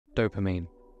Dopamine.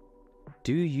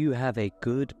 Do you have a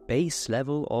good base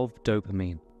level of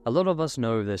dopamine? A lot of us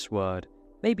know this word.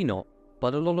 Maybe not,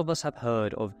 but a lot of us have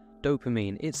heard of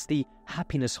dopamine. It's the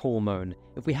happiness hormone.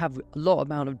 If we have a lot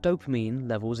amount of dopamine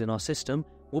levels in our system,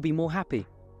 we'll be more happy.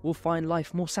 We'll find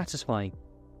life more satisfying.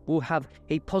 We'll have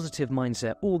a positive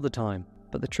mindset all the time.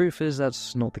 But the truth is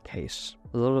that's not the case.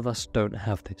 A lot of us don't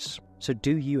have this. So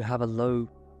do you have a low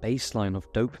baseline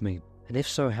of dopamine? And if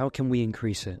so, how can we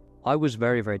increase it? I was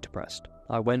very, very depressed.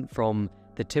 I went from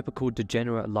the typical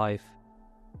degenerate life,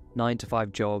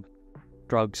 9-to-5 job,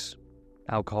 drugs,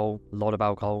 alcohol, a lot of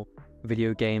alcohol,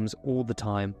 video games all the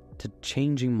time, to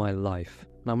changing my life.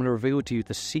 And I'm going to reveal to you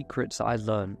the secrets that I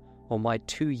learned on my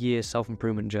 2-year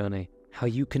self-improvement journey, how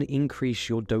you can increase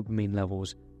your dopamine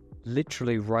levels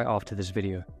literally right after this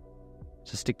video.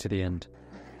 So stick to the end.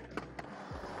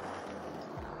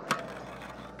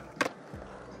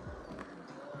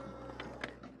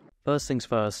 First things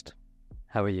first,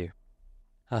 how are you?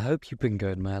 I hope you've been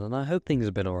good, man, and I hope things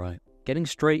have been alright. Getting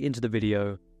straight into the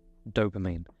video,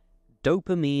 dopamine.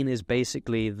 Dopamine is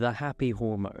basically the happy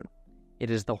hormone.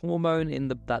 It is the hormone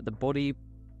that the body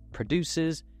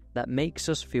produces that makes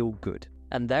us feel good.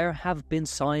 And there have been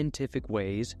scientific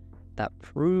ways that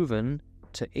proven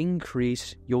to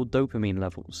increase your dopamine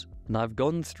levels. And I've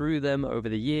gone through them over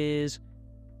the years,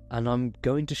 and I'm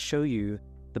going to show you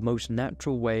the most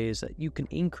natural ways that you can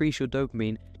increase your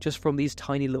dopamine just from these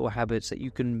tiny little habits that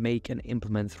you can make and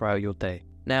implement throughout your day.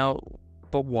 Now,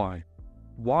 but why?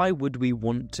 Why would we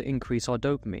want to increase our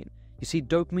dopamine? You see,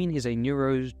 dopamine is a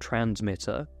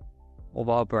neurotransmitter of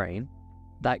our brain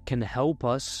that can help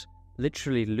us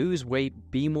literally lose weight,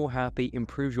 be more happy,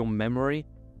 improve your memory,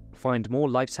 find more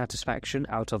life satisfaction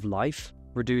out of life,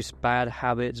 reduce bad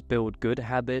habits, build good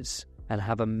habits, and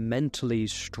have a mentally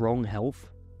strong health.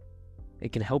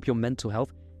 It can help your mental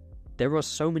health. There are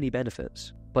so many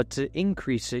benefits. But to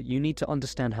increase it, you need to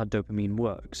understand how dopamine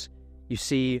works. You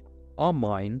see, our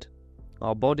mind,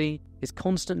 our body, is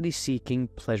constantly seeking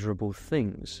pleasurable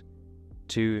things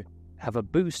to have a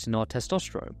boost in our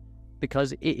testosterone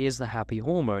because it is the happy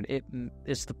hormone.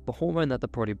 It's the hormone that the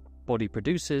body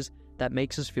produces that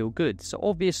makes us feel good. So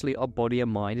obviously our body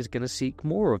and mind is going to seek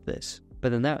more of this.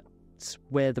 But then that's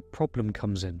where the problem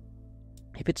comes in.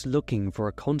 If it's looking for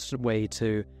a constant way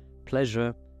to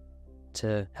pleasure,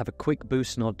 to have a quick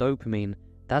boost in our dopamine,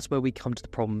 that's where we come to the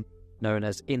problem known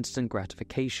as instant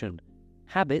gratification.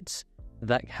 Habits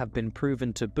that have been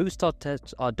proven to boost our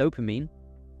dopamine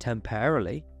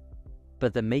temporarily,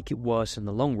 but then make it worse in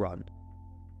the long run.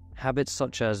 Habits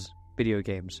such as video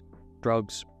games,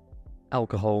 drugs,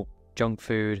 alcohol, junk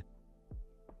food,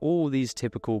 all these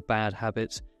typical bad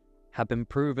habits have been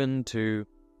proven to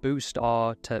boost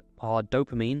our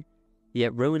dopamine,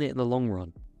 yet ruin it in the long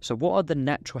run. So what are the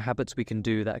natural habits we can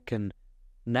do that can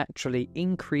naturally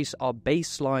increase our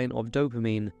baseline of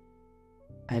dopamine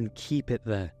and keep it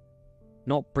there?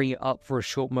 Not bring it up for a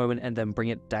short moment and then bring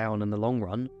it down in the long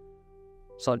run,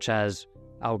 such as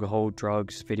alcohol,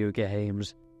 drugs, video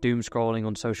games, doom scrolling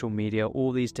on social media,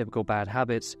 all these typical bad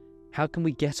habits. How can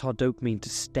we get our dopamine to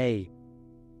stay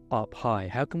up high?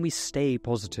 How can we stay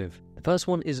positive? The first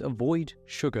one is avoid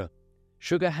sugar.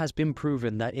 Sugar has been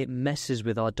proven that it messes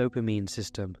with our dopamine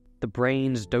system. The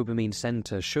brain's dopamine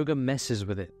center, sugar messes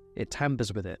with it. It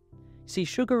tampers with it. See,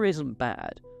 sugar isn't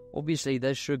bad. Obviously,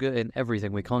 there's sugar in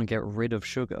everything. We can't get rid of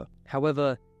sugar.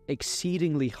 However,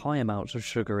 exceedingly high amounts of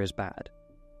sugar is bad.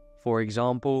 For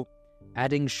example,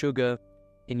 adding sugar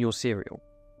in your cereal.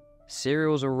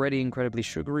 Cereal's already incredibly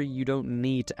sugary. You don't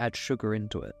need to add sugar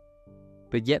into it.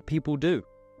 But yet people do.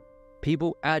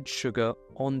 People add sugar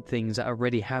on things that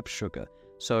already have sugar.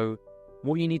 So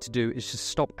what you need to do is just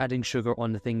stop adding sugar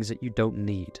on the things that you don't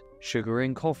need. Sugar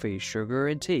in coffee, sugar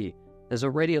in tea. There's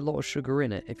already a lot of sugar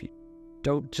in it. If you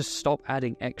don't, just stop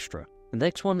adding extra. The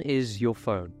next one is your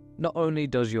phone. Not only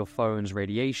does your phone's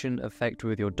radiation affect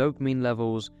with your dopamine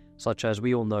levels, such as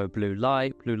we all know blue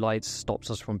light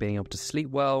stops us from being able to sleep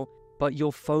well, but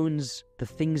your phone's, the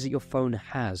things that your phone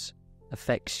has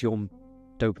affects your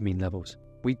dopamine levels.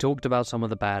 We talked about some of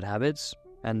the bad habits,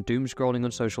 and doom scrolling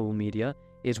on social media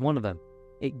is one of them.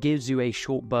 It gives you a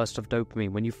short burst of dopamine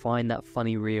when you find that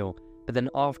funny reel, but then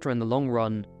after, in the long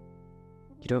run,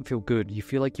 you don't feel good. You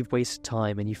feel like you've wasted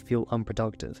time and you feel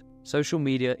unproductive. Social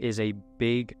media is a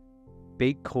big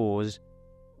cause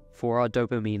for our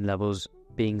dopamine levels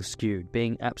being skewed,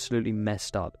 being absolutely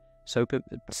messed up. Social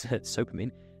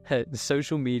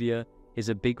media is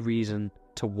a big reason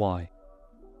to why.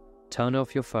 Turn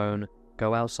off your phone,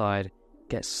 go outside,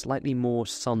 get slightly more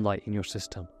sunlight in your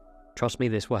system. Trust me,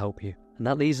 this will help you. And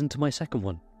that leads into my second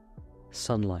one.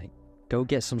 Sunlight. Go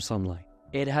get some sunlight.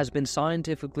 It has been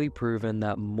scientifically proven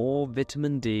that more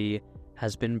vitamin D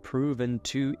has been proven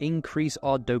to increase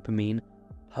our dopamine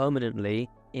permanently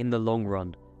in the long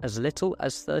run. As little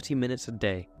as 30 minutes a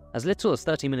day. As little as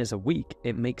 30 minutes a week,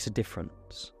 it makes a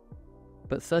difference.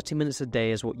 But 30 minutes a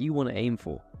day is what you want to aim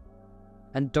for.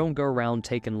 And don't go around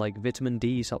taking like vitamin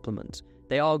D supplements.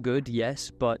 They are good,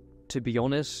 yes, but to be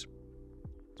honest,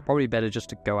 it's probably better just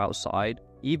to go outside.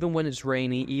 Even when it's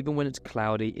rainy, even when it's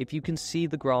cloudy, if you can see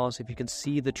the grass, if you can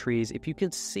see the trees, if you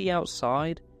can see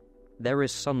outside, there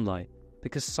is sunlight.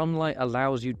 Because sunlight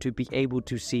allows you to be able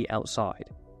to see outside.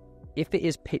 If it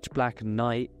is pitch black at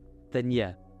night, then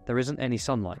yeah, there isn't any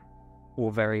sunlight,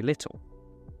 or very little.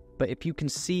 But if you can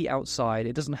see outside,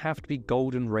 it doesn't have to be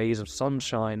golden rays of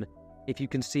sunshine. If you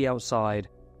can see outside,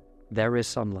 there is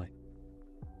sunlight.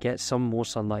 Get some more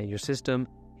sunlight in your system.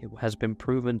 It has been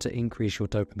proven to increase your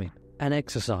dopamine. And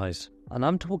exercise. And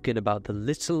I'm talking about the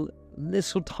little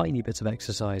tiny bits of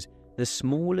exercise. The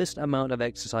smallest amount of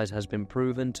exercise has been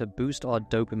proven to boost our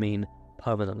dopamine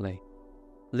permanently.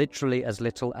 Literally as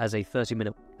little as a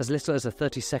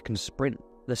 30-second sprint.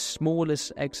 The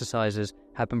smallest exercises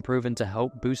have been proven to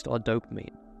help boost our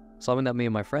dopamine. Something that me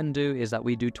and my friend do is that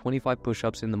we do 25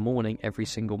 push-ups in the morning every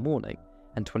single morning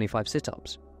and 25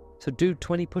 sit-ups. So do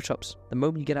 20 push-ups the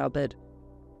moment you get out of bed.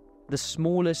 The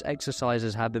smallest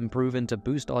exercises have been proven to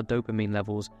boost our dopamine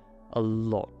levels a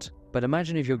lot. But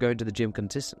imagine if you're going to the gym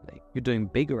consistently, you're doing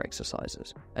bigger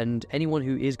exercises. And anyone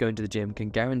who is going to the gym can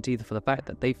guarantee for the fact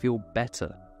that they feel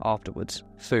better afterwards.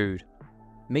 Food.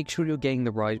 Make sure you're getting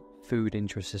the right food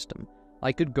into your system.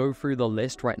 I could go through the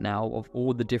list right now of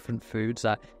all the different foods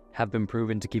that have been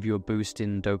proven to give you a boost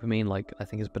in dopamine, like I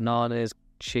think it's bananas,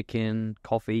 chicken,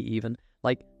 coffee even.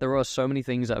 Like there are so many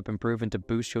things that have been proven to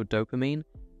boost your dopamine.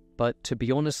 But to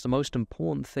be honest, the most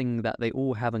important thing that they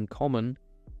all have in common,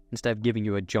 instead of giving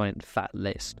you a giant fat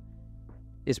list,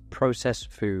 is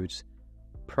processed foods.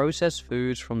 Processed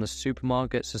foods from the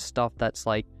supermarkets is stuff that's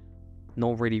like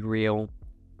not really real.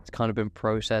 It's kind of been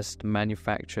processed,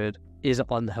 manufactured, is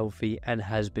unhealthy, and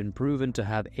has been proven to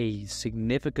have a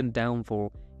significant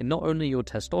downfall in not only your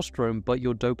testosterone, but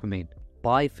your dopamine.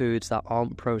 Buy foods that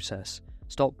aren't processed.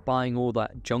 Stop buying all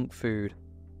that junk food,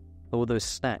 all those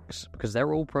snacks, because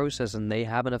they're all processed and they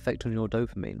have an effect on your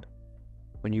dopamine.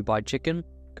 When you buy chicken,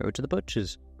 go to the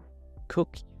butchers.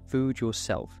 Cook food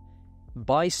yourself.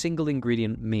 Buy single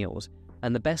ingredient meals.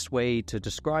 And the best way to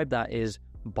describe that is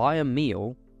buy a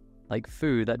meal, like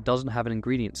food, that doesn't have an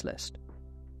ingredients list.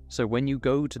 So when you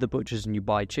go to the butchers and you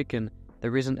buy chicken,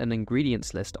 there isn't an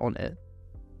ingredients list on it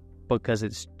because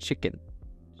it's chicken.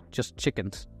 Just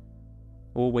chickens.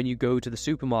 Or when you go to the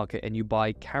supermarket and you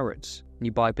buy carrots and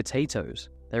you buy potatoes,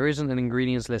 there isn't an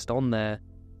ingredients list on there.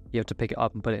 You have to pick it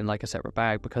up and put it in like a separate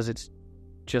bag because it's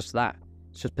just that.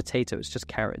 It's just potato. It's just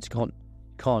carrots. You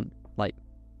can't like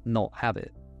not have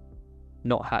it.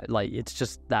 It's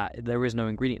just that. There is no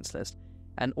ingredients list.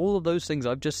 And all of those things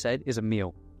I've just said is a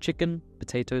meal. Chicken,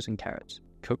 potatoes, and carrots.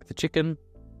 Cook the chicken,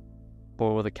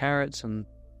 boil the carrots, and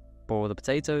boil the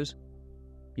potatoes.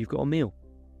 You've got a meal.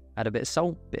 Add a bit of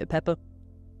salt, bit of pepper.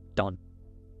 Done.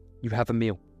 You have a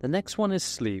meal. The next one is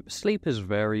sleep. Sleep is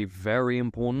very, very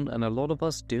important, and a lot of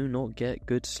us do not get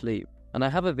good sleep. And I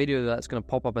have a video that's going to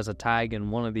pop up as a tag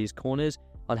in one of these corners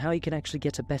on how you can actually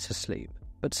get a better sleep.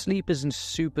 But sleep is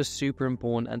super, super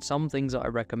important, and some things that I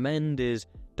recommend is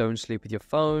don't sleep with your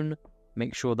phone.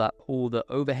 Make sure that all the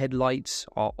overhead lights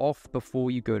are off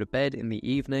before you go to bed in the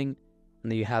evening,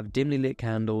 and that you have dimly lit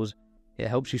candles. It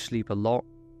helps you sleep a lot.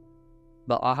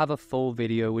 But I have a full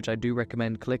video which I do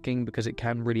recommend clicking because it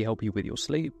can really help you with your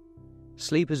sleep.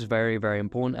 Sleep is very, very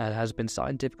important, and it has been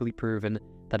scientifically proven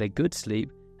that a good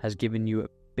sleep has given you a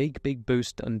big, big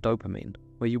boost in dopamine,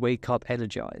 where you wake up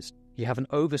energized. You haven't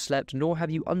overslept, nor have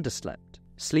you underslept.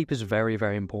 Sleep is very,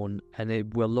 very important, and a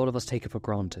lot of us take it for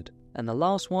granted. And the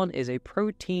last one is a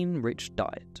protein-rich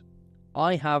diet.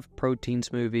 I have protein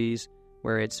smoothies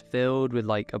where it's filled with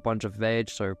like a bunch of veg,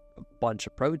 so a bunch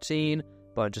of protein,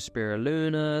 bunch of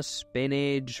spirulina,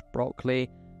 spinach, broccoli.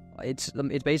 It's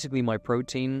basically my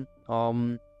protein.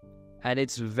 And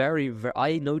it's very,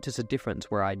 I notice a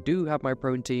difference where I do have my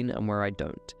protein and where I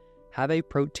don't. Have a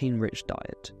protein-rich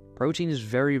diet. Protein is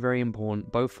very, very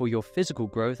important, both for your physical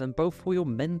growth and both for your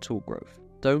mental growth.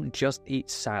 Don't just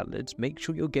eat salads. Make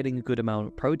sure you're getting a good amount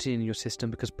of protein in your system,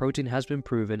 because protein has been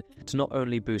proven to not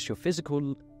only boost your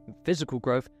physical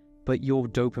growth, but your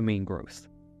dopamine growth.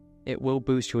 It will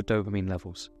boost your dopamine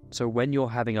levels. So when you're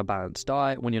having a balanced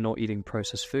diet, when you're not eating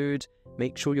processed foods,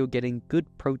 make sure you're getting good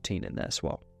protein in there as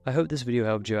well. I hope this video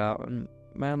helped you out, and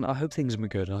man, I hope things have been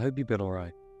good. I hope you've been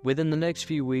alright. Within the next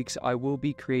few weeks, I will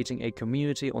be creating a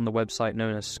community on the website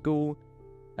known as School,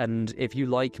 And if you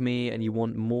like me and you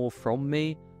want more from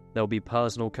me, there'll be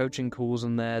personal coaching calls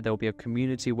in there. There'll be a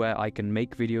community where I can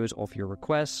make videos off your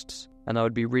requests. And I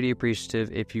would be really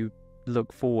appreciative if you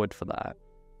look forward for that.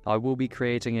 I will be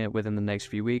creating it within the next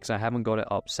few weeks. I haven't got it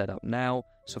set up now.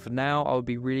 So for now, I would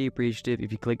be really appreciative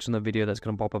if you clicked on the video that's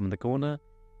going to pop up in the corner,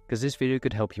 because this video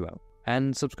could help you out.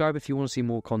 And subscribe if you want to see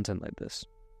more content like this.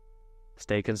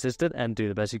 Stay consistent and do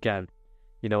the best you can.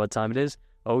 You know what time it is?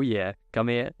 Oh yeah, come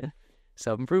here.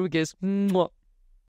 Self-improvement kiss. Mwah.